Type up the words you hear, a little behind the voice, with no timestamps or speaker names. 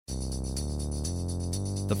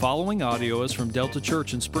The following audio is from Delta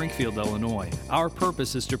Church in Springfield, Illinois. Our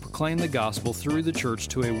purpose is to proclaim the gospel through the church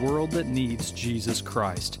to a world that needs Jesus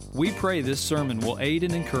Christ. We pray this sermon will aid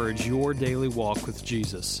and encourage your daily walk with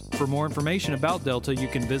Jesus. For more information about Delta, you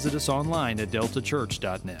can visit us online at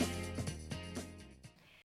deltachurch.net.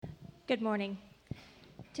 Good morning.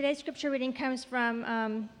 Today's scripture reading comes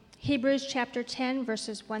from Hebrews chapter 10,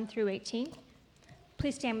 verses 1 through 18.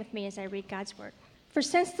 Please stand with me as I read God's word. For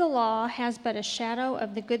since the law has but a shadow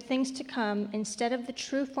of the good things to come instead of the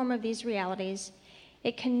true form of these realities,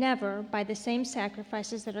 it can never, by the same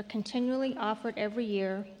sacrifices that are continually offered every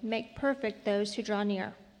year, make perfect those who draw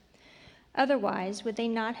near. Otherwise, would they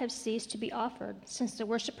not have ceased to be offered, since the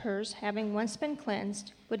worshippers, having once been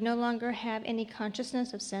cleansed, would no longer have any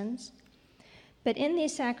consciousness of sins? But in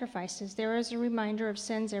these sacrifices there is a reminder of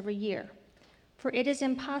sins every year, for it is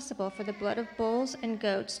impossible for the blood of bulls and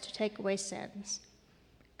goats to take away sins.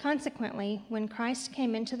 Consequently, when Christ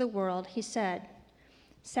came into the world, he said,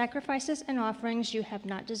 "Sacrifices and offerings you have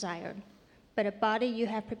not desired, but a body you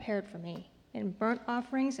have prepared for me. In burnt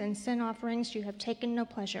offerings and sin offerings you have taken no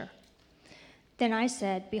pleasure." Then I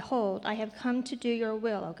said, "Behold, I have come to do your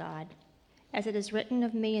will, O God, as it is written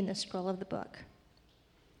of me in the scroll of the book."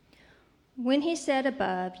 When he said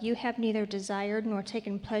above, "You have neither desired nor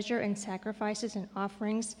taken pleasure in sacrifices and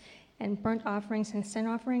offerings and burnt offerings and sin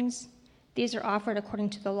offerings, these are offered according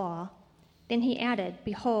to the law," then he added,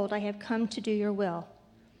 "Behold, I have come to do your will."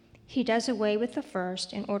 He does away with the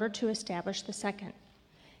first in order to establish the second.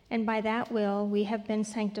 And by that will we have been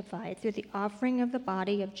sanctified through the offering of the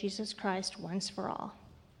body of Jesus Christ once for all.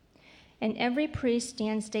 And every priest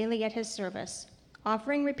stands daily at his service,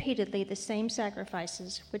 offering repeatedly the same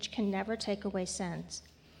sacrifices which can never take away sins.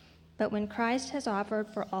 But when Christ has offered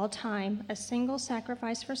for all time a single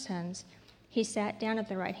sacrifice for sins, he sat down at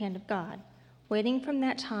the right hand of God, waiting from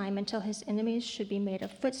that time until his enemies should be made a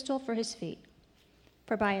footstool for his feet.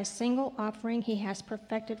 For by a single offering he has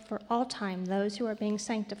perfected for all time those who are being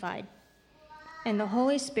sanctified. And the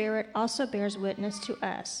Holy Spirit also bears witness to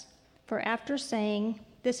us. For after saying,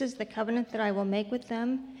 "This is the covenant that I will make with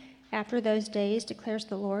them after those days, declares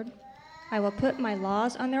the Lord, I will put my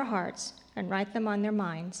laws on their hearts and write them on their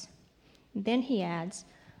minds." Then he adds,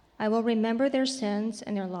 "I will remember their sins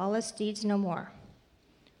and their lawless deeds no more.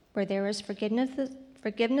 Where there is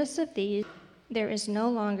forgiveness of these, there is no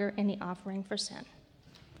longer any offering for sin."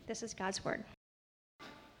 This is God's word.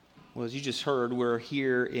 Well, as you just heard, we're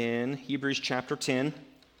here in Hebrews chapter 10,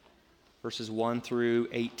 verses 1 through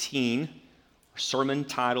 18. Our sermon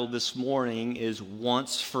title this morning is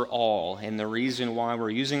Once for All. And the reason why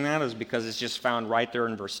we're using that is because it's just found right there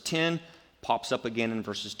in verse 10, pops up again in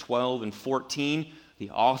verses 12 and 14. The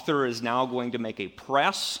author is now going to make a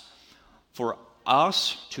press for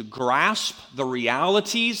us to grasp the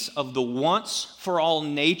realities of the once-for-all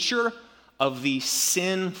nature of the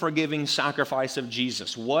sin-forgiving sacrifice of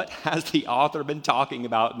Jesus. What has the author been talking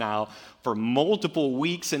about now for multiple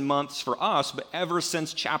weeks and months for us, but ever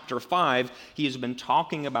since chapter 5, he has been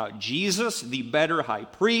talking about Jesus, the better high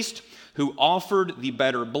priest, who offered the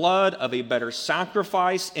better blood of a better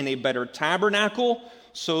sacrifice in a better tabernacle,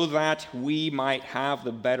 so that we might have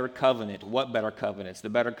the better covenant. What better covenant? It's the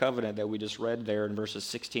better covenant that we just read there in verses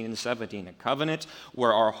 16 and 17. A covenant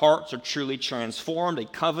where our hearts are truly transformed. A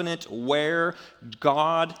covenant where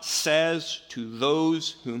God says to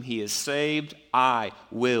those whom he has saved, "I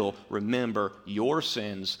will remember your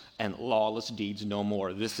sins and lawless deeds no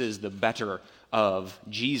more." This is the better of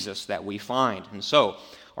Jesus that we find. And so,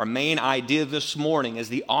 our main idea this morning is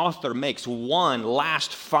the author makes one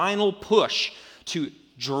last final push to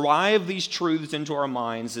drive these truths into our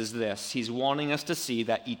minds is this. He's wanting us to see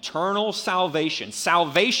that eternal salvation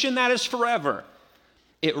that is forever,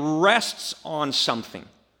 it rests on something.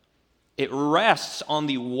 It rests on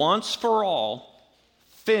the once-for-all,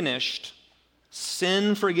 finished,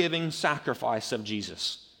 sin-forgiving sacrifice of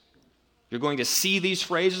Jesus. You're going to see these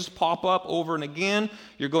phrases pop up over and again.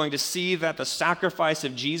 You're going to see that the sacrifice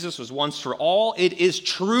of Jesus was once for all. It is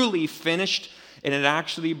truly finished. And it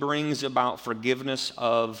actually brings about forgiveness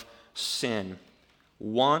of sin.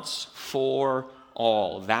 Once for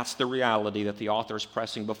all. That's the reality that the author is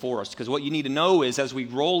pressing before us. Because what you need to know is as we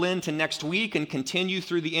roll into next week and continue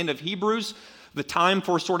through the end of Hebrews, the time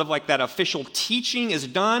for sort of like that official teaching is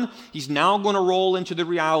done. He's now going to roll into the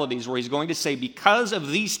realities where he's going to say, because of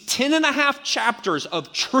these 10 and a half chapters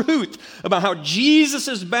of truth about how Jesus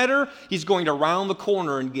is better, he's going to round the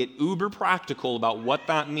corner and get uber practical about what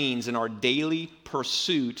that means in our daily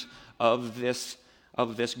pursuit of this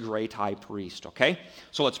great high priest, okay?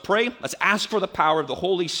 So let's pray. Let's ask for the power of the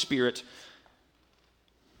Holy Spirit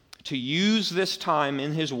to use this time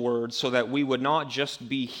in His Word so that we would not just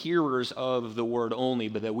be hearers of the Word only,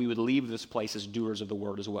 but that we would leave this place as doers of the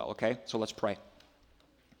Word as well, okay? So let's pray.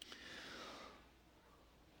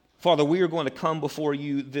 Father, we are going to come before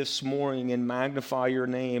you this morning and magnify your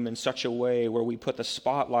name in such a way where we put the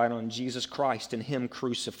spotlight on Jesus Christ and Him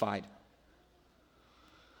crucified.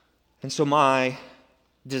 And so my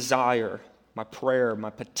desire, my prayer,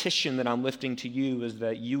 my petition that I'm lifting to you is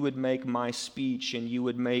that you would make my speech and you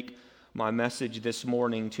would make my message this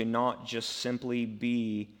morning to not just simply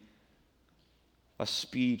be a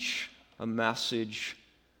speech, a message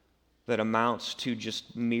that amounts to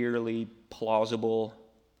just merely plausible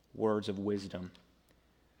words of wisdom,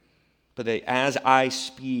 but that as I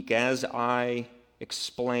speak, as I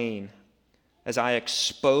explain, as I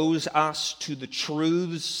expose us to the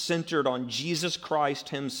truths centered on Jesus Christ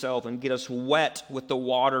Himself and get us wet with the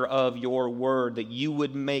water of your word, that you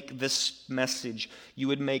would make this message, you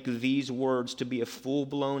would make these words to be a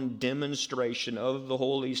full-blown demonstration of the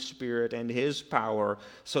Holy Spirit and His power,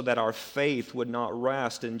 so that our faith would not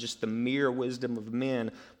rest in just the mere wisdom of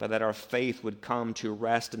men, but that our faith would come to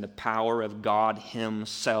rest in the power of God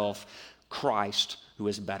Himself, Christ, who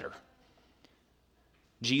is better.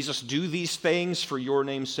 Jesus, do these things for your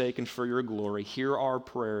name's sake and for your glory. Hear our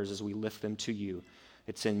prayers as we lift them to you.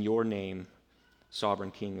 It's in your name,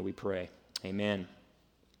 Sovereign King, that we pray. Amen.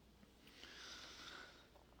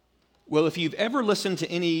 Well, if you've ever listened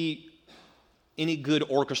to any good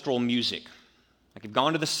orchestral music, like you've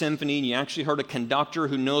gone to the symphony and you actually heard a conductor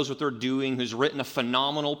who knows what they're doing, who's written a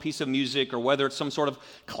phenomenal piece of music, or whether it's some sort of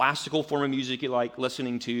classical form of music you like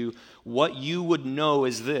listening to, what you would know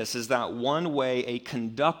is this, is that one way a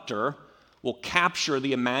conductor will capture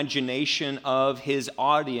the imagination of his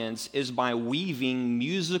audience is by weaving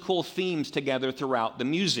musical themes together throughout the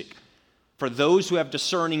music. For those who have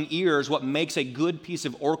discerning ears, what makes a good piece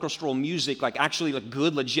of orchestral music, like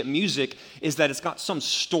good, legit music, is that it's got some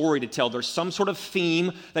story to tell. There's some sort of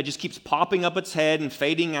theme that just keeps popping up its head and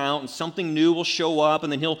fading out, and something new will show up,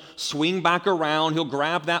 and then he'll swing back around, he'll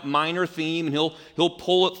grab that minor theme, and he'll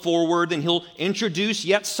pull it forward, and he'll introduce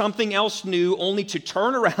yet something else new, only to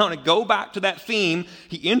turn around and go back to that theme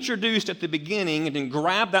he introduced at the beginning, and then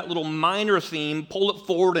grab that little minor theme, pull it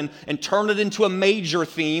forward, and turn it into a major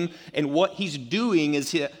theme. And what he's doing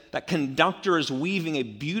is that conductor is weaving a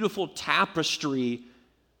beautiful tapestry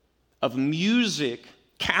of music,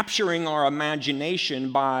 capturing our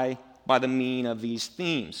imagination by the meaning of these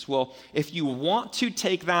themes. Well, if you want to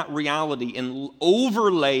take that reality and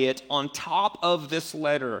overlay it on top of this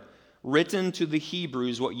letter written to the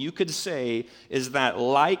Hebrews, what you could say is that,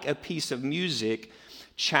 like a piece of music,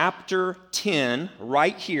 chapter 10,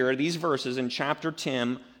 right here, these verses in chapter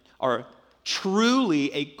 10 are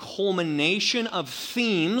truly a culmination of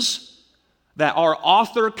themes that our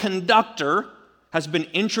author conductor has been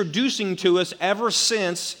introducing to us ever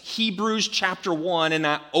since Hebrews chapter 1 in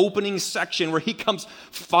that opening section where he comes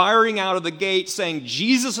firing out of the gate saying,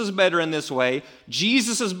 Jesus is better in this way,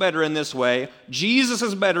 Jesus is better in this way, Jesus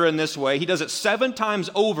is better in this way. He does it 7 times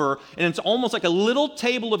over, and it's almost like a little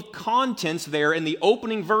table of contents there in the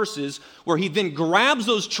opening verses where he then grabs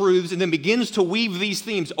those truths and then begins to weave these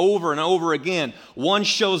themes over and over again. One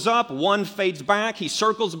shows up, one fades back, he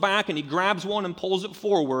circles back, and he grabs one and pulls it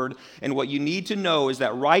forward. And what you need to know is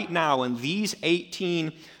that right now in these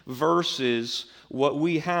 18 verses, what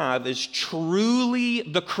we have is truly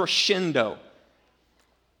the crescendo.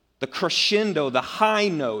 The crescendo, the high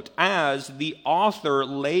note, as the author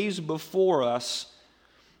lays before us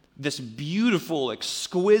this beautiful,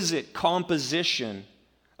 exquisite composition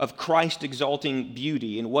of Christ-exalting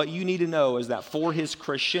beauty. And what you need to know is that for his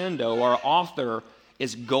crescendo, our author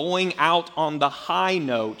is going out on the high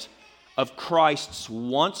note of Christ's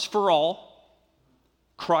once for all,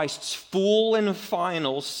 Christ's full and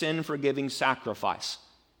final sin-forgiving sacrifice.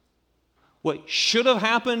 What should have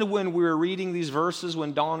happened when we were reading these verses,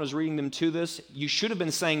 when Don was reading them to this, you should have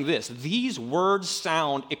been saying this: these words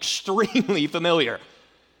sound extremely familiar.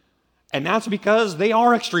 And that's because they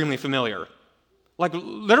are extremely familiar. Like,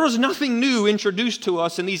 there was nothing new introduced to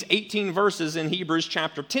us in these 18 verses in Hebrews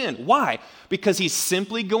chapter 10. Why? Because he's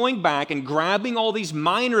simply going back and grabbing all these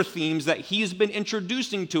minor themes that he's been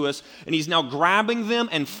introducing to us, and he's now grabbing them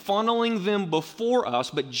and funneling them before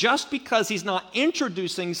us. But just because he's not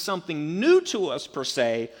introducing something new to us per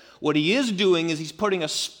se, what he is doing is he's putting a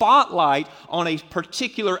spotlight on a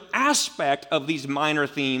particular aspect of these minor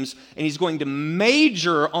themes, and he's going to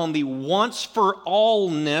major on the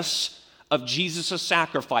once-for-allness of Jesus'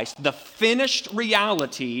 sacrifice, the finished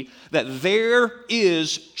reality that there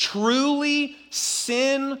is truly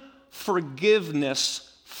sin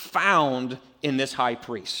forgiveness found in this high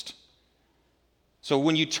priest. So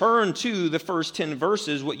when you turn to the first 10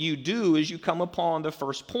 verses, what you do is you come upon the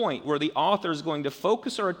first point where the author is going to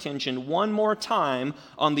focus our attention one more time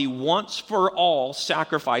on the once-for-all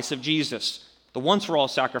sacrifice of Jesus. The once-for-all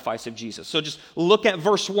sacrifice of Jesus. So just look at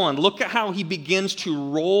verse 1. Look at how he begins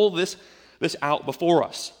to roll this out before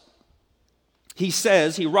us.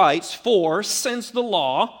 He writes, "For since the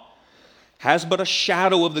law has but a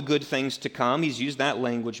shadow of the good things to come," he's used that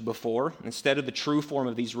language before, instead of the true form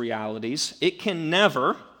of these realities, "it can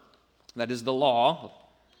never," that is the law,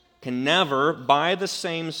 "can never, by the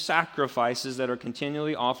same sacrifices that are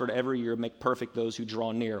continually offered every year, make perfect those who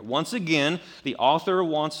draw near." Once again, the author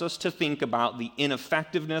wants us to think about the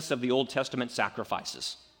ineffectiveness of the Old Testament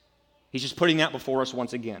sacrifices. He's just putting that before us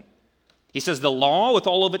once again. He says the law, with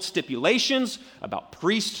all of its stipulations about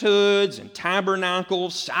priesthoods and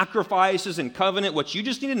tabernacles, sacrifices and covenant, what you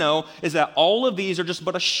just need to know is that all of these are just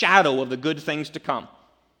but a shadow of the good things to come.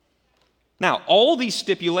 Now, all these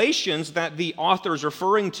stipulations that the author is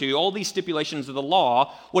referring to, all these stipulations of the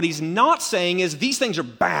law, what he's not saying is these things are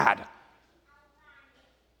bad.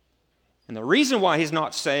 And the reason why he's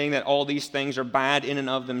not saying that all these things are bad in and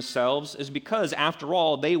of themselves is because, after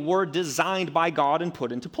all, they were designed by God and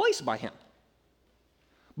put into place by him.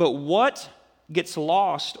 But what gets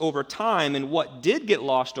lost over time, and what did get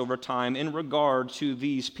lost over time in regard to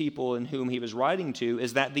these people in whom he was writing to,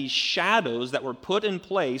 is that these shadows that were put in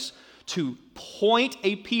place to point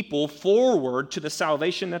a people forward to the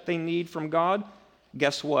salvation that they need from God,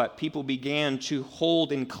 guess what? People began to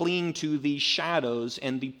hold and cling to these shadows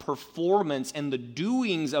and the performance and the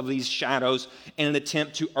doings of these shadows in an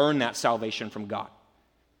attempt to earn that salvation from God.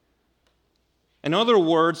 In other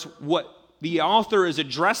words, what the author is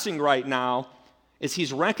addressing right now is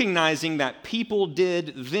he's recognizing that people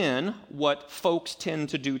did then what folks tend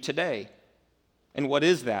to do today. And what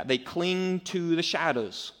is that? They cling to the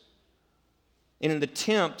shadows in an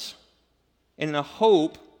attempt, in a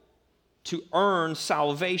hope, to earn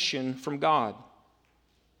salvation from God.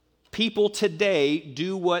 People today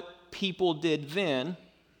do what people did then,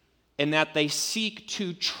 in that they seek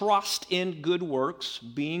to trust in good works,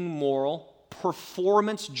 being moral,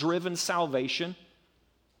 performance-driven salvation,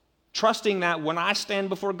 trusting that when I stand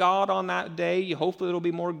before God on that day, hopefully it'll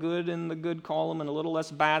be more good in the good column and a little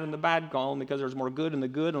less bad in the bad column, because there's more good in the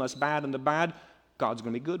good and less bad in the bad. God's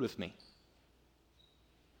going to be good with me.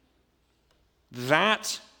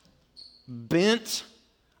 That bent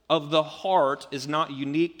of the heart is not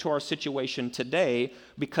unique to our situation today,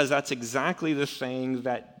 because that's exactly the thing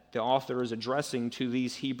that the author is addressing to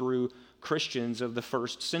these Hebrew Christians of the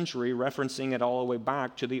first century, referencing it all the way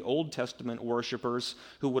back to the Old Testament worshipers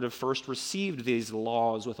who would have first received these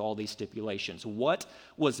laws with all these stipulations. What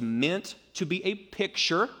was meant to be a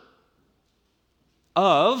picture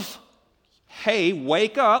of, hey,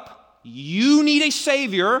 wake up, you need a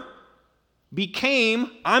Savior,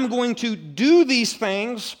 became, I'm going to do these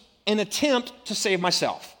things in attempt to save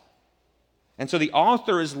myself. And so the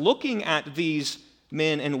author is looking at these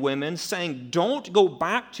men and women saying, don't go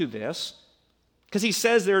back to this, because he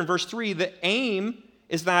says there in verse 3, the aim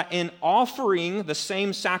is that in offering the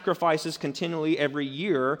same sacrifices continually every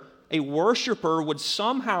year, a worshiper would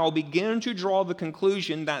somehow begin to draw the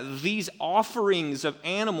conclusion that these offerings of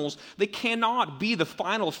animals, they cannot be the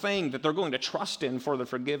final thing that they're going to trust in for the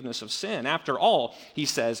forgiveness of sin. After all, he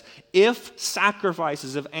says, if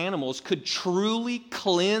sacrifices of animals could truly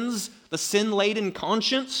cleanse the sin-laden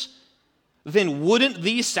conscience, then wouldn't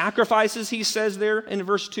these sacrifices, he says there in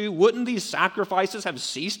verse 2, wouldn't these sacrifices have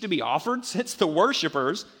ceased to be offered, since the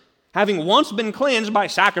worshipers, having once been cleansed by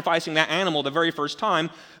sacrificing that animal the very first time,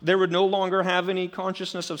 there would no longer have any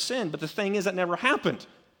consciousness of sin? But the thing is, that never happened.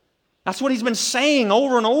 That's what he's been saying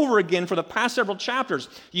over and over again for the past several chapters.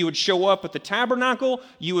 You would show up at the tabernacle,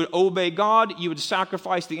 you would obey God, you would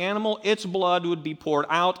sacrifice the animal, its blood would be poured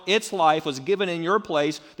out, its life was given in your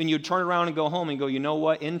place, then you'd turn around and go home and go, you know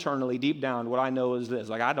what, internally, deep down, what I know is this,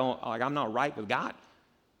 I'm not right with God.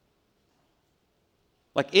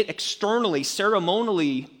 Like, it externally,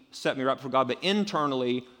 ceremonially set me right before God, but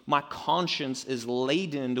internally, my conscience is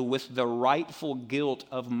laden with the rightful guilt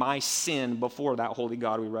of my sin before that holy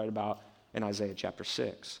God we read about in Isaiah chapter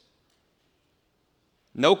 6.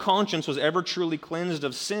 No conscience was ever truly cleansed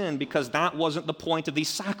of sin, because that wasn't the point of these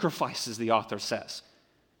sacrifices, the author says.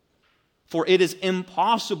 For it is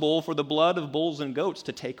impossible for the blood of bulls and goats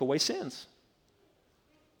to take away sins.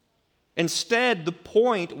 Instead, the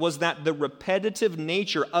point was that the repetitive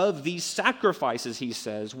nature of these sacrifices, he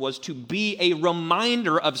says, was to be a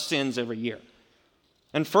reminder of sins every year.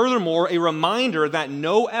 And furthermore, a reminder that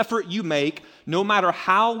no effort you make, no matter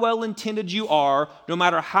how well-intended you are, no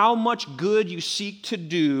matter how much good you seek to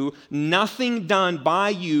do, nothing done by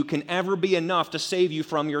you can ever be enough to save you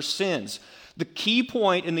from your sins. The key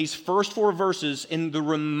point in these first 4 verses, in the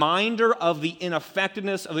reminder of the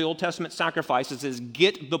ineffectiveness of the Old Testament sacrifices, is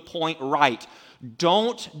get the point right.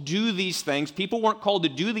 Don't do these things. People weren't called to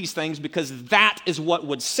do these things because that is what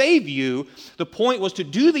would save you. The point was to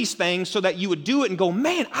do these things so that you would do it and go,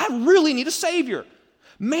 man, I really need a Savior.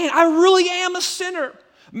 Man, I really am a sinner.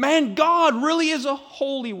 Man, God really is a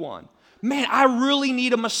Holy One. Man, I really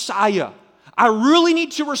need a Messiah. I really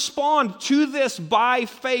need to respond to this by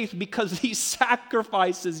faith because these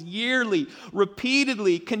sacrifices yearly,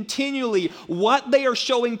 repeatedly, continually, what they are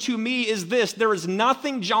showing to me is this: there is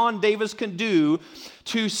nothing John Davis can do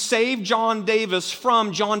to save John Davis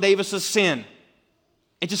from John Davis's sin.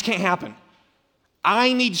 It just can't happen.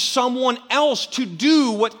 I need someone else to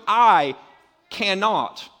do what I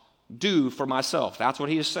cannot do for myself. That's what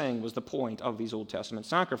he is saying was the point of these Old Testament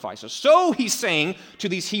sacrifices. So he's saying to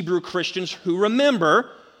these Hebrew Christians who,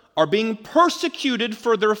 remember, are being persecuted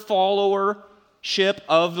for their followership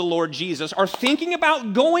of the Lord Jesus, are thinking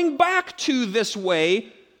about going back to this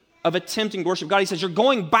way of attempting to worship God. He says, you're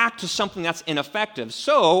going back to something that's ineffective.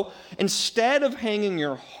 So instead of hanging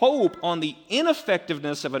your hope on the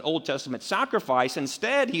ineffectiveness of an Old Testament sacrifice,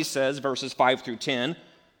 instead, he says, verses 5 through 10,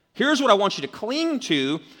 here's what I want you to cling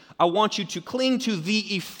to. I want you to cling to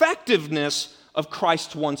the effectiveness of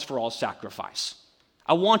Christ's once-for-all sacrifice.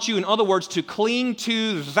 I want you, in other words, to cling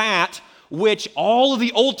to that which all of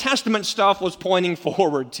the Old Testament stuff was pointing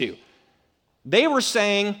forward to. They were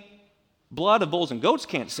saying, blood of bulls and goats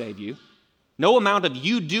can't save you. No amount of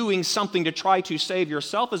you doing something to try to save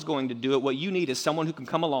yourself is going to do it. What you need is someone who can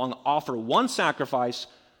come along, offer one sacrifice,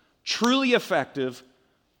 truly effective,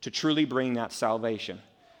 to truly bring that salvation.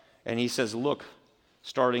 And he says, look,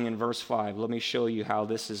 starting in verse 5, let me show you how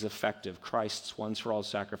this is effective. Christ's once-for-all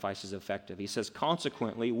sacrifice is effective. He says,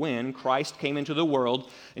 consequently, when Christ came into the world,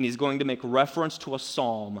 and he's going to make reference to a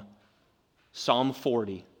psalm, Psalm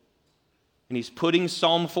 40. And he's putting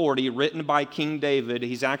Psalm 40, written by King David,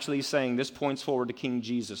 he's actually saying this points forward to King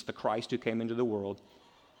Jesus, the Christ who came into the world.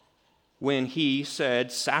 When he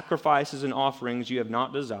said, sacrifices and offerings you have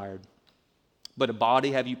not desired, but a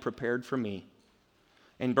body have you prepared for me.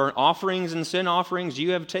 And burnt offerings and sin offerings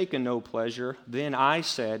you have taken no pleasure. Then I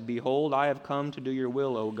said, behold, I have come to do your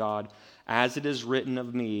will, O God, as it is written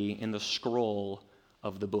of me in the scroll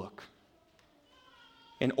of the book.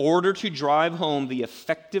 In order to drive home the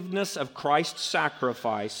effectiveness of Christ's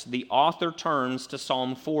sacrifice, the author turns to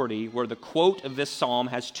Psalm 40, where the quote of this psalm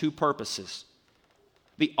has 2 purposes.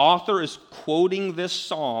 The author is quoting this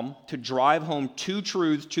psalm to drive home 2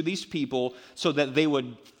 truths to these people so that they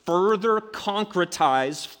would further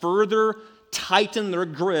concretize, further tighten their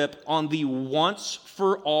grip on the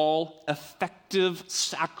once-for-all effective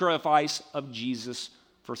sacrifice of Jesus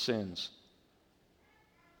for sins.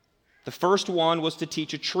 The first one was to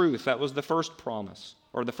teach a truth. That was the first promise,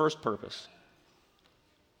 or the first purpose.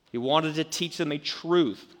 He wanted to teach them a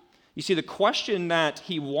truth. You see, the question that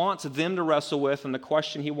he wants them to wrestle with and the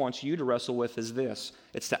question he wants you to wrestle with is this.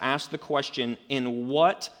 It's to ask the question, in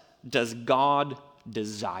what does God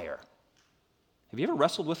desire? Have you ever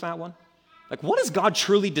wrestled with that one? Like, what does God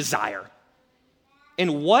truly desire?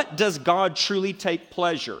 In what does God truly take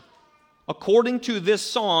pleasure? According to this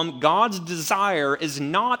psalm, God's desire is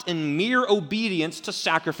not in mere obedience to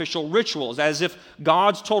sacrificial rituals, as if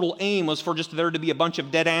God's total aim was for just there to be a bunch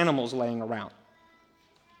of dead animals laying around.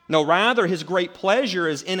 No, rather, his great pleasure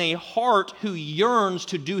is in a heart who yearns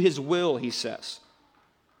to do his will, he says.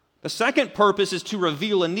 The second purpose is to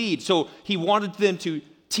reveal a need. So he wanted them to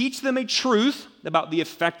teach them a truth about the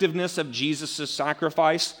effectiveness of Jesus'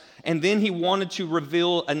 sacrifice, and then he wanted to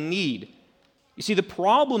reveal a need. You see, the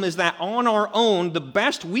problem is that on our own, the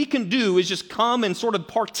best we can do is just come and sort of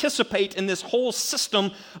participate in this whole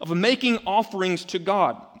system of making offerings to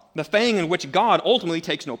God, the thing in which God ultimately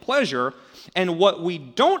takes no pleasure. And what we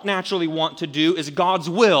don't naturally want to do is God's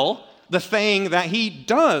will, the thing that he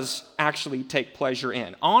does actually take pleasure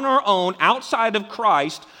in. On our own, outside of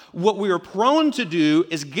Christ, what we are prone to do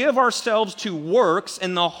is give ourselves to works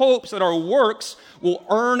in the hopes that our works will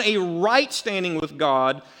earn a right standing with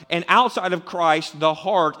God. And outside of Christ, the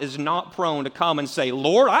heart is not prone to come and say,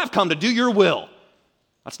 Lord, I've come to do your will.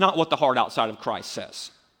 That's not what the heart outside of Christ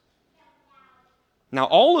says. Now,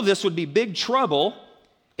 all of this would be big trouble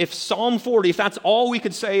if Psalm 40, if that's all we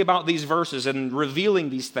could say about these verses and revealing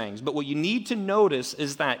these things. But what you need to notice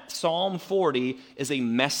is that Psalm 40 is a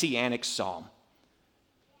messianic psalm.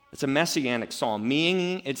 It's a messianic psalm,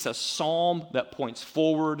 meaning it's a psalm that points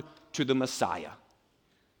forward to the Messiah.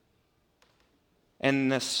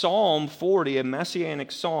 And the Psalm 40, a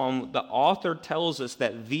messianic psalm, the author tells us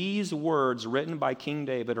that these words written by King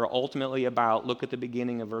David are ultimately about, look at the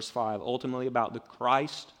beginning of verse 5, ultimately about the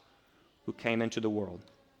Christ who came into the world.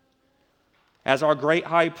 As our great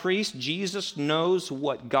high priest, Jesus knows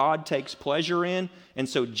what God takes pleasure in, and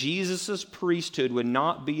so Jesus' priesthood would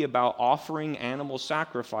not be about offering animal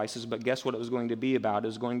sacrifices, but guess what it was going to be about? It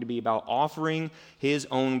was going to be about offering his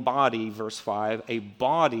own body, verse 5, a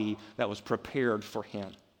body that was prepared for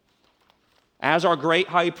him. As our great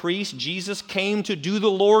high priest, Jesus came to do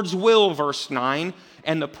the Lord's will, verse 9.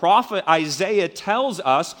 And the prophet Isaiah tells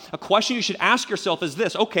us, a question you should ask yourself is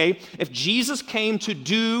this: okay, if Jesus came to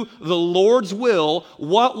do the Lord's will,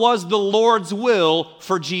 what was the Lord's will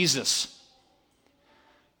for Jesus?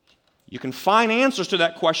 You can find answers to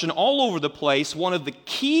that question all over the place. One of the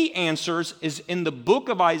key answers is in the book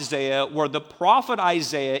of Isaiah, where the prophet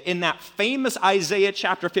Isaiah, in that famous Isaiah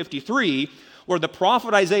chapter 53, where the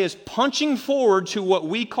prophet Isaiah is punching forward to what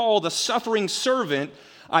we call the suffering servant,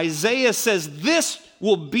 Isaiah says this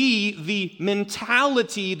will be the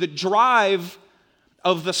mentality, the drive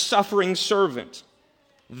of the suffering servant.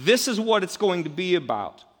 This is what it's going to be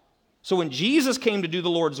about. So when Jesus came to do the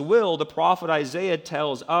Lord's will, the prophet Isaiah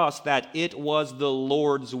tells us that it was the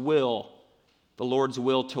Lord's will. The Lord's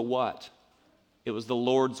will to what? It was the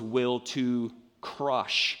Lord's will to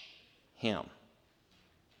crush him.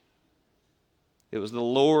 It was the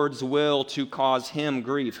Lord's will to cause him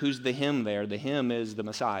grief. Who's the him there? The him is the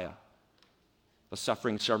Messiah, the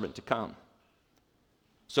suffering servant to come.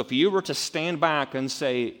 So if you were to stand back and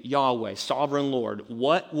say, Yahweh, sovereign Lord,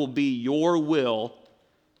 what will be your will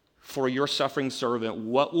for your suffering servant?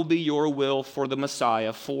 What will be your will for the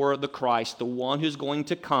Messiah, for the Christ, the one who's going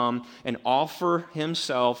to come and offer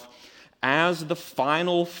himself as the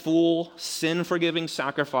final, full, sin-forgiving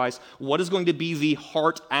sacrifice? What is going to be the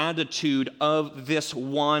heart attitude of this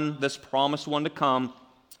one, this promised one to come?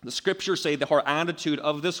 The scriptures say the heart attitude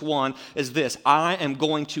of this one is this: I am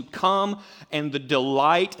going to come, and the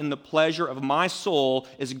delight and the pleasure of my soul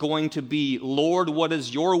is going to be, Lord, what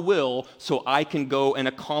is your will, so I can go and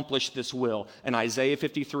accomplish this will. And Isaiah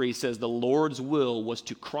 53 says the Lord's will was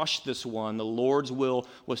to crush this one. The Lord's will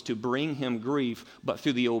was to bring him grief, but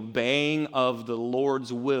through the obeying of the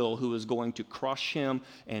Lord's will, who is going to crush him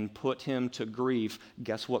and put him to grief,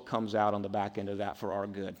 guess what comes out on the back end of that for our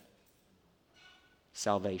good?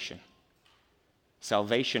 Salvation.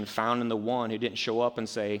 Salvation found in the one who didn't show up and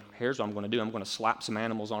say, here's what I'm going to do. I'm going to slap some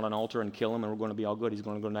animals on an altar and kill them, and we're going to be all good. He's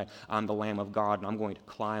going to go tonight. I'm the Lamb of God, and I'm going to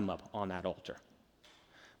climb up on that altar.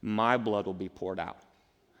 My blood will be poured out.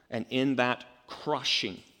 And in that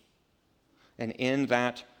crushing and in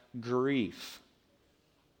that grief,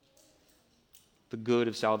 the good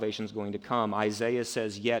of salvation is going to come. Isaiah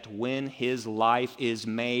says, yet when his life is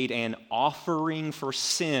made an offering for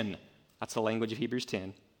sin, that's the language of Hebrews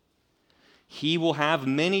 10. He will have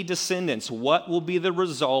many descendants. What will be the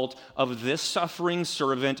result of this suffering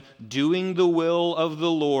servant doing the will of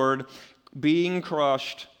the Lord, being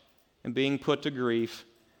crushed and being put to grief?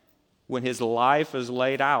 When his life is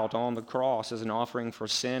laid out on the cross as an offering for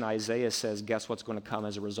sin, Isaiah says, guess what's going to come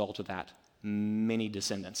as a result of that? Many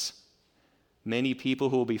descendants. Many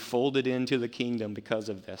people who will be folded into the kingdom because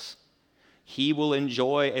of this. He will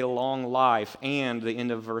enjoy a long life, and the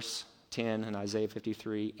end of verse 10 in Isaiah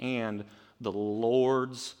 53, and the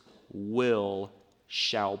Lord's will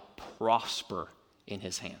shall prosper in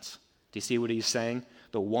his hands. Do you see what he's saying?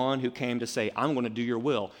 The one who came to say, I'm going to do your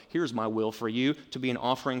will. Here's my will for you, to be an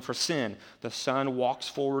offering for sin. The Son walks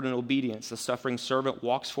forward in obedience. The suffering servant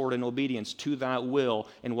walks forward in obedience to that will.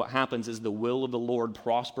 And what happens is the will of the Lord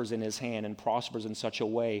prospers in his hand, and prospers in such a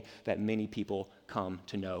way that many people come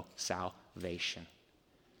to know salvation.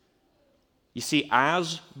 You see,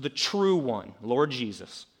 as the true one, Lord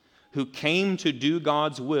Jesus, who came to do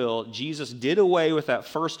God's will, Jesus did away with that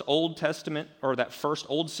first Old Testament, or that first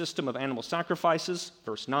old system of animal sacrifices,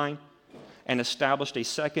 verse 9, and established a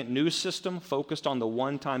second new system focused on the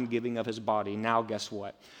one-time giving of his body. Now guess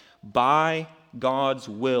what? By God's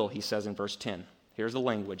will, he says in verse 10. Here's the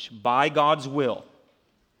language. By God's will,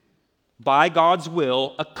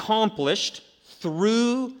 accomplished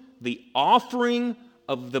through the offering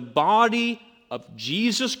of the body of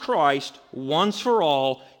Jesus Christ once for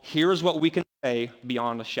all, here's what we can say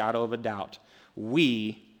beyond a shadow of a doubt.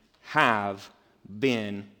 We have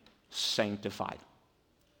been sanctified.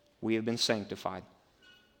 We have been sanctified.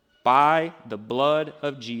 By the blood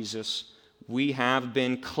of Jesus, we have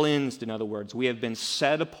been cleansed, in other words. We have been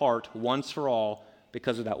set apart once for all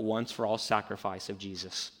because of that once for all sacrifice of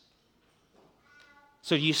Jesus.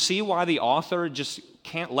 So you see why the author just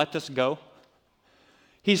can't let this go?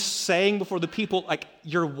 He's saying before the people, like,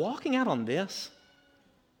 you're walking out on this?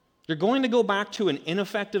 You're going to go back to an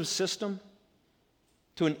ineffective system,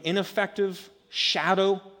 to an ineffective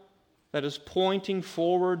shadow that is pointing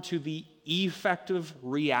forward to the effective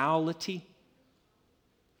reality?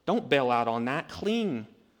 Don't bail out on that. Cling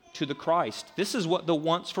to the Christ. This is what the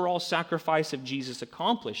once-for-all sacrifice of Jesus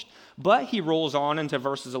accomplished. But he rolls on into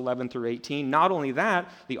verses 11 through 18. Not only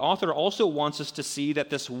that, the author also wants us to see that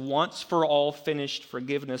this once-for-all finished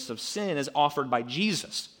forgiveness of sin is offered by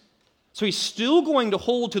Jesus. So he's still going to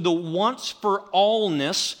hold to the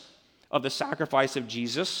once-for-allness of the sacrifice of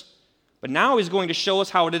Jesus, but now he's going to show us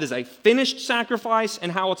how it is a finished sacrifice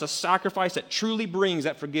and how it's a sacrifice that truly brings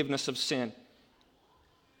that forgiveness of sin.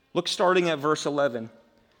 Look, starting at verse 11.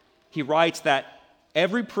 He writes that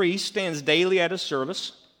every priest stands daily at his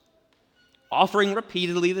service, offering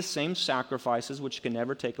repeatedly the same sacrifices which can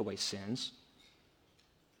never take away sins.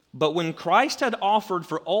 But when Christ had offered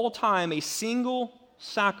for all time a single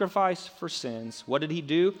sacrifice for sins, what did he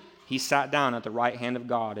do? He sat down at the right hand of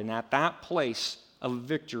God. And at that place of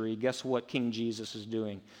victory, guess what King Jesus is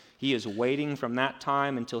doing? He is waiting from that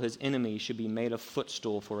time until his enemy should be made a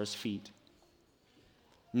footstool for his feet.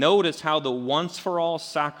 Notice how the once-for-all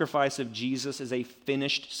sacrifice of Jesus is a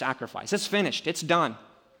finished sacrifice. It's finished. It's done.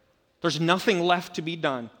 There's nothing left to be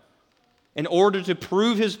done. In order to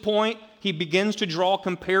prove his point, he begins to draw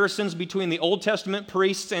comparisons between the Old Testament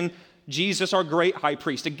priests and Jesus, our great high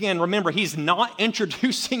priest. Again, remember, he's not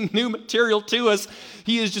introducing new material to us.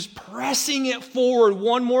 He is just pressing it forward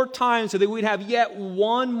one more time so that we'd have yet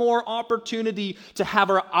one more opportunity to have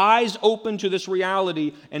our eyes open to this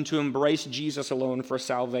reality and to embrace Jesus alone for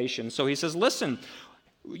salvation. So he says, listen,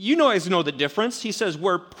 you guys know the difference. He says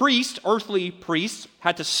where priests, earthly priests,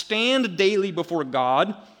 had to stand daily before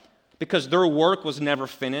God because their work was never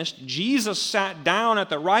finished, Jesus sat down at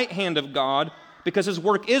the right hand of God because his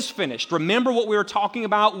work is finished. Remember what we were talking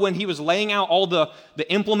about when he was laying out all the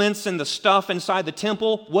implements and the stuff inside the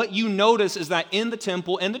temple? What you notice is that in the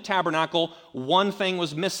temple, in the tabernacle, one thing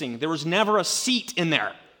was missing. There was never a seat in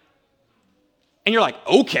there. And you're like,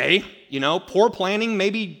 okay, poor planning,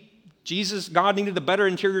 maybe God needed a better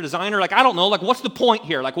interior designer. Like, I don't know, like, what's the point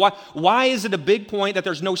here? Like, why is it a big point that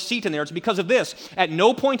there's no seat in there? It's because of this. At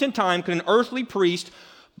no point in time could an earthly priest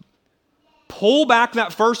pull back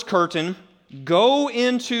that first curtain, go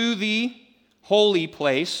into the holy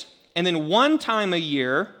place, and then one time a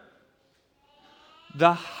year,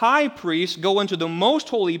 the high priest go into the most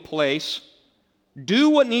holy place, do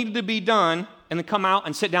what needed to be done, and then come out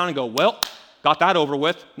and sit down and go, well, got that over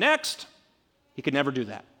with, next. He could never do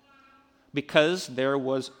that because there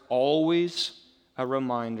was always a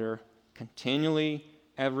reminder continually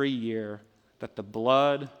every year that the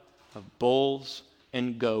blood of bulls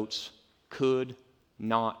and goats could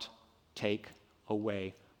not take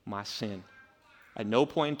away my sin. At no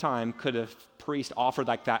point in time could a priest offer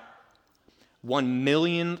like that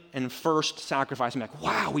 1,000,001st sacrifice and be like,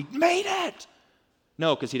 wow, we made it.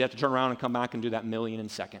 No, because he'd have to turn around and come back and do that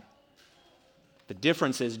 1,000,002nd. The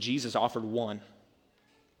difference is Jesus offered one,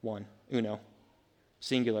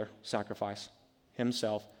 singular sacrifice,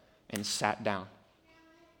 himself, and sat down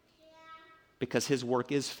because his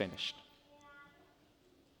work is finished.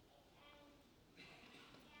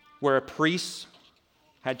 Where a priest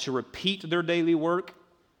had to repeat their daily work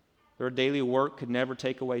could never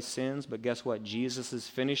take away sins, but guess what? Jesus'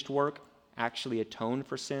 finished work actually atoned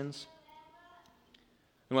for sins.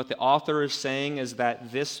 And what the author is saying is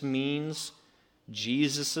that this means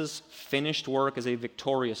Jesus' finished work is a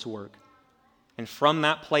victorious work. And from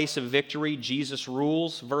that place of victory, Jesus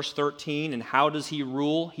rules, verse 13. And how does he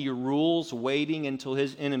rule? He rules waiting until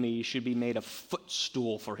his enemy should be made a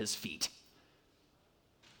footstool for his feet.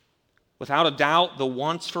 Without a doubt, the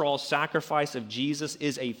once-for-all sacrifice of Jesus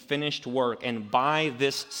is a finished work. And by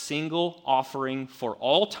this single offering for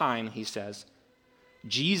all time, he says,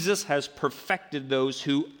 Jesus has perfected those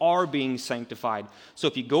who are being sanctified. So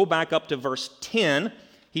if you go back up to verse 10,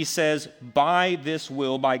 he says, by this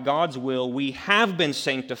will, by God's will, we have been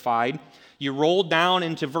sanctified. You roll down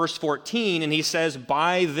into verse 14, and he says,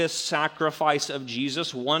 by this sacrifice of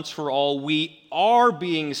Jesus, once for all, we are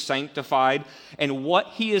being sanctified. And what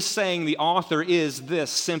he is saying, the author, is this,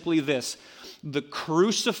 simply this. The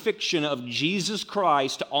crucifixion of Jesus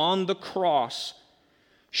Christ on the cross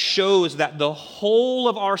shows that the whole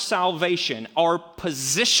of our salvation, our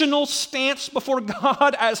positional stance before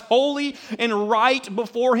God as holy and right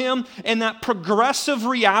before him, and that progressive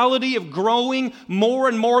reality of growing more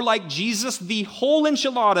and more like Jesus, the whole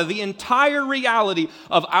enchilada, the entire reality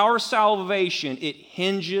of our salvation, it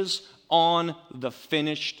hinges on the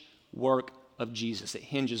finished work of Jesus. It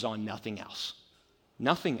hinges on nothing else.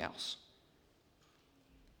 Nothing else.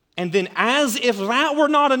 And then as if that were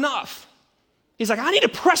not enough, he's like, I need to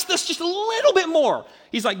press this just a little bit more.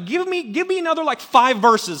 He's like, give me another 5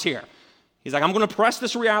 verses here. He's like, I'm going to press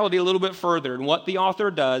this reality a little bit further. And what the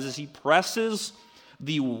author does is he presses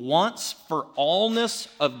the once for allness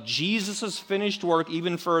of Jesus' finished work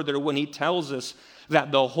even further when he tells us that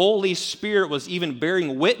the Holy Spirit was even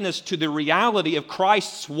bearing witness to the reality of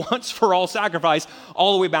Christ's once for all sacrifice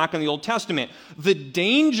all the way back in the Old Testament. The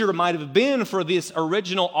danger might have been for this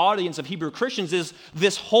original audience of Hebrew Christians is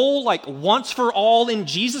this whole once for all in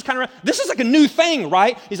Jesus kind of, this is like a new thing,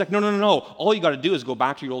 right? He's like, no. All you got to do is go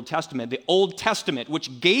back to your Old Testament. The Old Testament,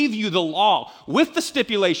 which gave you the law with the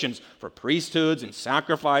stipulations for priesthoods and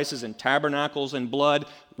sacrifices and tabernacles and blood,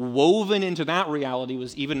 woven into that reality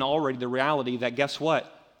was even already the reality that, guess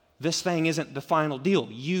what? This thing isn't the final deal.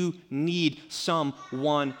 You need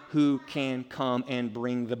someone who can come and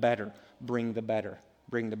bring the better, bring the better,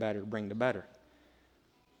 bring the better, bring the better.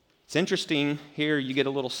 It's interesting here, you get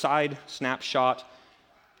a little side snapshot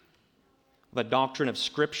of a doctrine of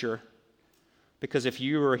Scripture, because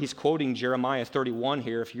he's quoting Jeremiah 31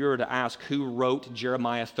 here. If you were to ask who wrote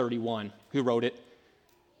Jeremiah 31, who wrote it?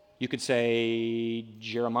 You could say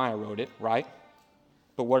Jeremiah wrote it, right?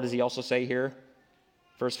 But what does he also say here?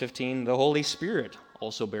 Verse 15, the Holy Spirit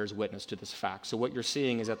also bears witness to this fact. So what you're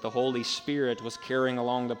seeing is that the Holy Spirit was carrying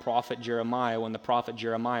along the prophet Jeremiah when the prophet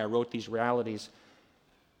Jeremiah wrote these realities.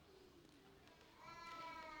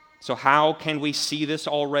 So how can we see this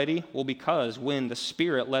already? Well, because when the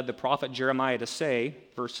Spirit led the prophet Jeremiah to say,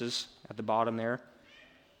 verses at the bottom there,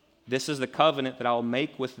 this is the covenant that I'll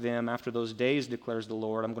make with them after those days, declares the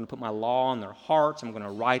Lord. I'm going to put my law on their hearts. I'm going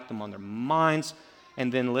to write them on their minds.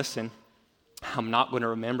 And then listen, I'm not going to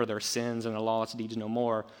remember their sins and their lawless deeds no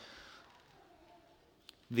more.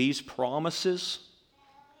 These promises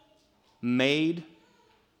made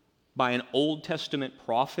by an Old Testament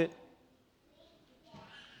prophet,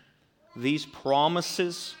 these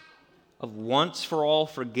promises of once for all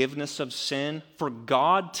forgiveness of sin, for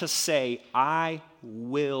God to say, I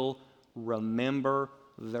will remember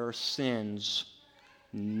their sins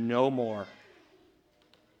no more.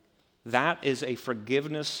 That is a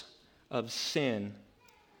forgiveness of sin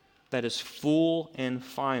that is full and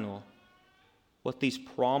final. What these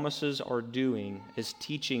promises are doing is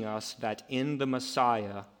teaching us that in the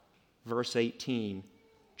Messiah, verse 18,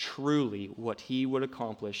 truly what he would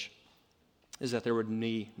accomplish is that there would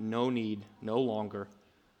be no need, no longer,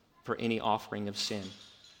 for any offering of sin.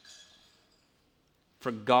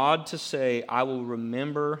 For God to say, I will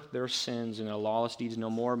remember their sins and their lawless deeds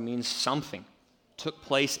no more, means something took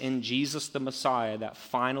place in Jesus the Messiah that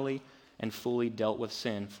finally and fully dealt with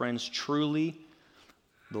sin. Friends, truly,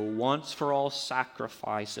 the once-for-all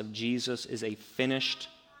sacrifice of Jesus is a finished,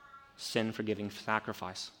 sin-forgiving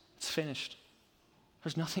sacrifice. It's finished.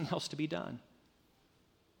 There's nothing else to be done.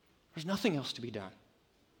 There's nothing else to be done.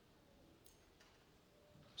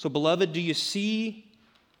 So, beloved, do you see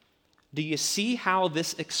how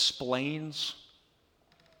this explains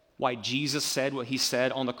why Jesus said what he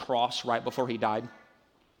said on the cross right before he died? Do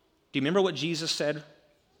you remember what Jesus said?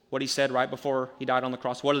 What he said right before he died on the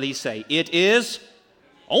cross? What did he say? It is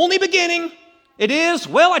only beginning. It is,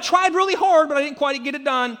 I tried really hard, but I didn't quite get it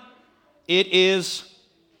done. It is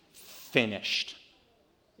finished.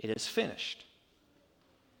 It is finished.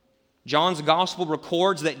 John's gospel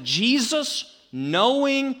records that Jesus,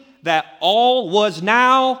 knowing that all was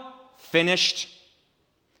now finished,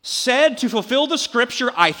 said to fulfill the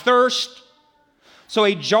scripture, I thirst. So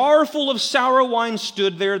a jar full of sour wine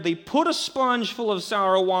stood there. They put a sponge full of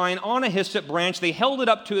sour wine on a hyssop branch. They held it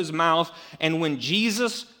up to his mouth. And when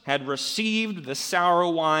Jesus had received the sour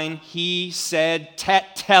wine, he said,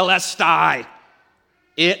 Tetelestai,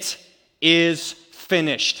 it is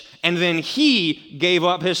finished. And then he gave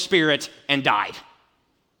up his spirit and died.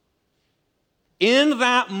 In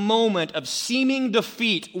that moment of seeming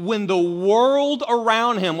defeat, when the world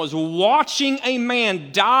around him was watching a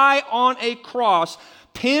man die on a cross,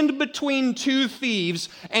 pinned between two thieves,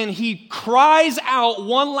 and he cries out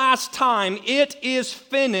one last time, it is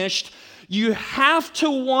finished, you have to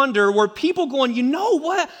wonder, were people going, you know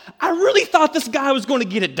what? I really thought this guy was going to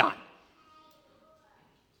get it done.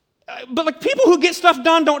 But people who get stuff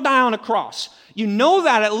done don't die on a cross. You know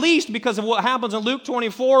that at least because of what happens in Luke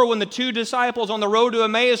 24 when the two disciples on the road to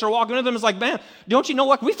Emmaus are walking with them. It's like, man, don't you know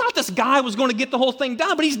what? We thought this guy was going to get the whole thing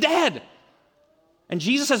done, but he's dead. And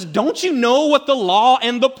Jesus says, don't you know what the law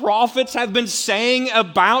and the prophets have been saying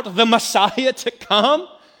about the Messiah to come?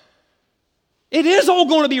 It is all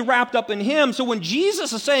going to be wrapped up in him. So when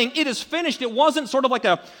Jesus is saying it is finished, it wasn't sort of like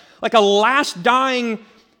a last dying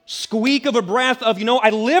squeak of a breath of, I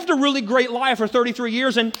lived a really great life for 33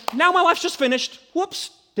 years and now my life's just finished.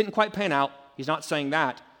 Whoops, didn't quite pan out. He's not saying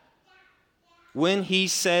that. When he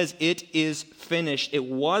says it is finished, it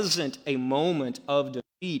wasn't a moment of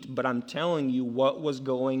defeat, but I'm telling you what was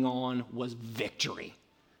going on was victory.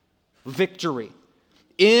 Victory.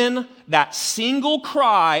 In that single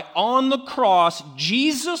cry on the cross,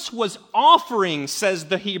 Jesus was offering, says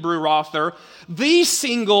the Hebrew author, the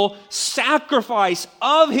single sacrifice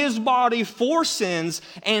of his body for sins,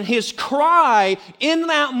 and his cry in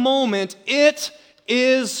that moment, it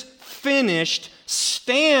is finished,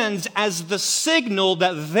 stands as the signal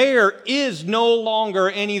that there is no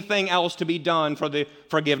longer anything else to be done for the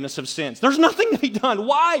forgiveness of sins. There's nothing to be done.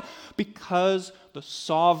 Why? Because the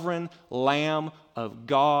sovereign Lamb of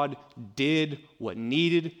God did what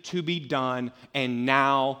needed to be done, and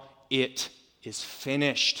now it is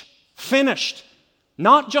finished. Finished.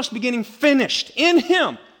 Not just beginning, finished in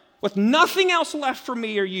him, with nothing else left for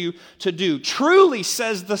me or you to do. Truly,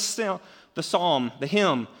 says the psalm, the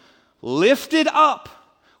hymn, lifted up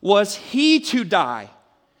was he to die.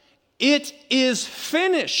 It is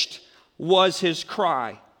finished was his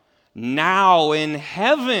cry. Now in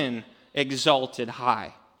heaven exalted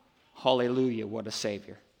high. Hallelujah, what a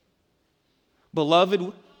Savior.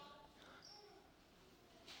 Beloved,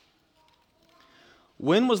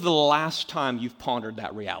 when was the last time you've pondered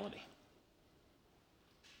that reality?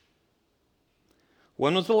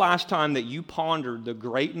 When was the last time that you pondered the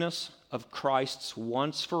greatness of Christ's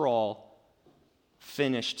once for all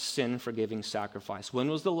finished sin-forgiving sacrifice? When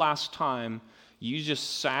was the last time you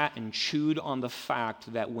just sat and chewed on the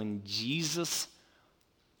fact that when Jesus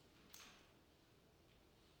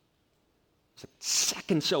was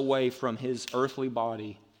seconds away from his earthly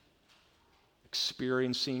body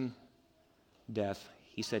experiencing death,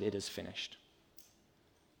 he said, "It is finished"?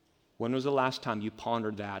 When was the last time you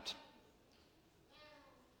pondered that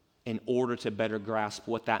in order to better grasp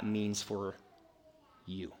what that means for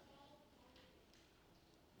you?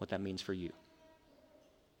 What that means for you.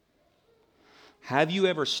 Have you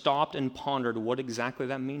ever stopped and pondered what exactly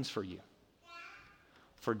that means for you?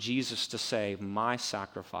 For Jesus to say, my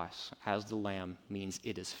sacrifice as the Lamb means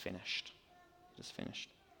it is finished. It is finished.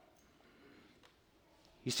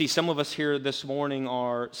 You see, some of us here this morning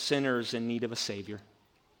are sinners in need of a Savior.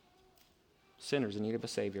 Sinners in need of a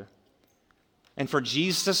Savior. And for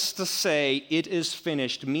Jesus to say, it is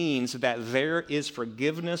finished, means that there is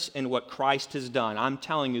forgiveness in what Christ has done. I'm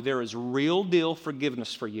telling you, there is real deal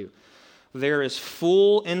forgiveness for you. There is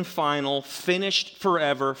full and final, finished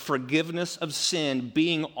forever forgiveness of sin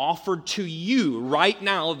being offered to you right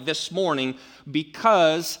now this morning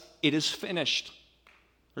because it is finished.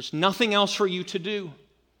 There's nothing else for you to do.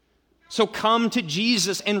 So come to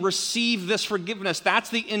Jesus and receive this forgiveness. That's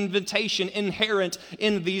the invitation inherent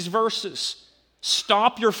in these verses.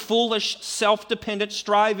 Stop your foolish, self-dependent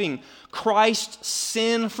striving. Christ's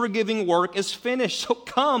sin-forgiving work is finished. So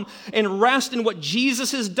come and rest in what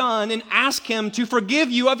Jesus has done and ask him to forgive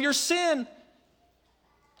you of your sin.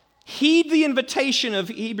 Heed the invitation of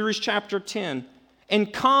Hebrews chapter 10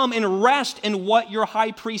 and come and rest in what your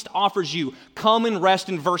high priest offers you. Come and rest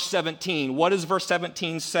in verse 17. What does verse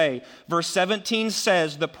 17 say? Verse 17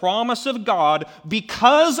 says, the promise of God,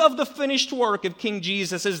 because of the finished work of King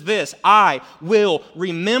Jesus, is this: I will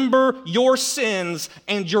remember your sins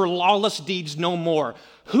and your lawless deeds no more.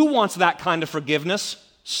 Who wants that kind of forgiveness?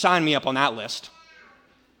 Sign me up on that list.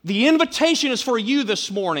 The invitation is for you this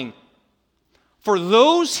morning. For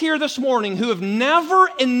those here this morning who have never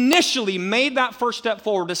initially made that first step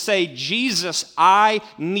forward to say, Jesus, I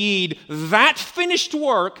need that finished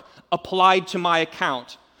work applied to my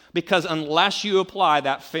account. Because unless you apply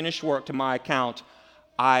that finished work to my account,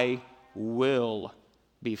 I will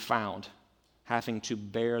be found having to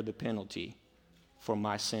bear the penalty for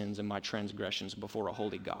my sins and my transgressions before a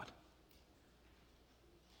holy God.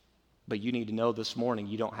 But you need to know this morning,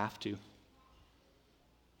 you don't have to.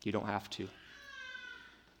 You don't have to.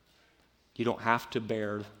 You don't have to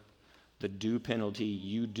bear the due penalty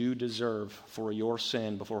you do deserve for your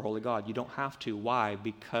sin before holy God. You don't have to. Why?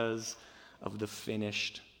 Because of the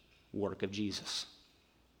finished work of Jesus.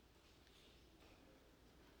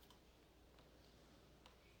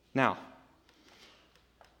 Now,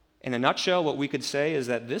 in a nutshell, what we could say is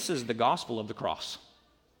that this is the gospel of the cross.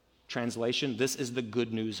 Translation, this is the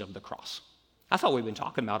good news of the cross. That's all we've been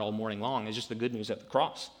talking about all morning long, is just the good news of the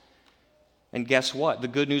cross. And guess what? The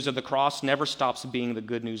good news of the cross never stops being the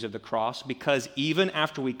good news of the cross, because even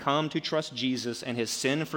after we come to trust Jesus and his sin